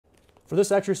For this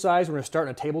exercise, we're gonna start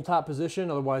in a tabletop position,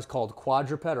 otherwise called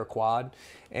quadruped or quad.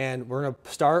 And we're gonna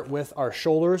start with our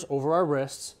shoulders over our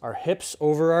wrists, our hips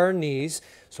over our knees.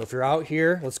 So if you're out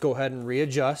here, let's go ahead and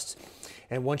readjust.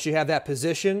 And once you have that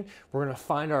position, we're gonna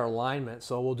find our alignment.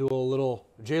 So we'll do a little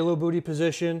J-Lo booty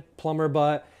position, plumber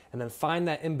butt, and then find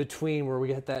that in between where we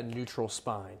get that neutral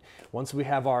spine. Once we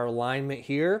have our alignment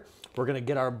here, we're gonna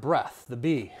get our breath, the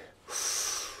B.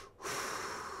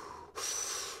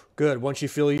 Good. Once you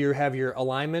feel you have your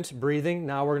alignment, breathing,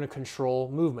 now we're going to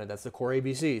control movement. That's the core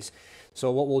ABCs.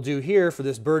 So what we'll do here for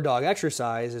this bird dog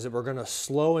exercise is that we're going to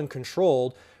slow and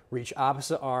controlled reach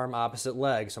opposite arm, opposite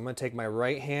leg. So I'm going to take my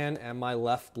right hand and my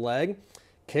left leg,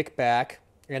 kick back,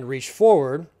 and reach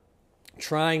forward,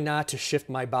 trying not to shift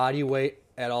my body weight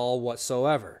at all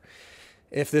whatsoever.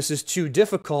 If this is too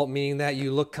difficult, meaning that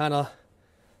you look kind of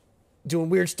doing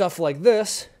weird stuff like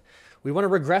this, we want to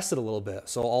regress it a little bit.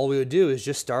 So all we would do is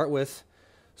just start with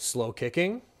slow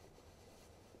kicking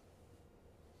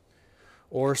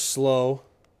or slow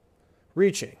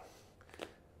reaching,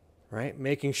 right?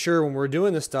 Making sure when we're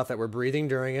doing this stuff that we're breathing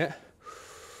during it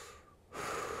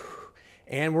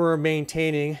and we're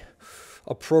maintaining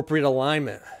appropriate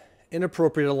alignment.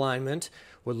 Inappropriate alignment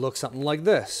would look something like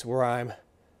this, where I'm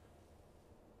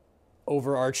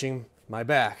overarching my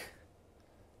back.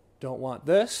 Don't want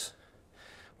this.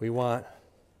 We want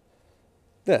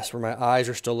this, where my eyes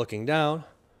are still looking down.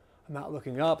 I'm not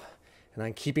looking up, and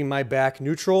I'm keeping my back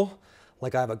neutral,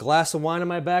 like I have a glass of wine on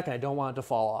my back and I don't want it to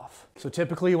fall off. So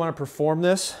typically you want to perform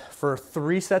this for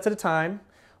 3 sets at a time,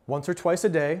 once or twice a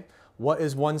day. What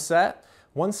is 1 set?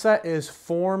 1 set is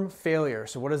form failure.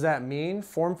 So what does that mean?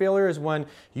 Form failure is when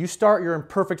you start, you're in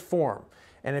perfect form.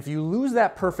 And if you lose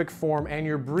that perfect form and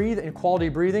your quality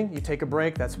breathing, you take a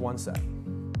break, that's 1 set.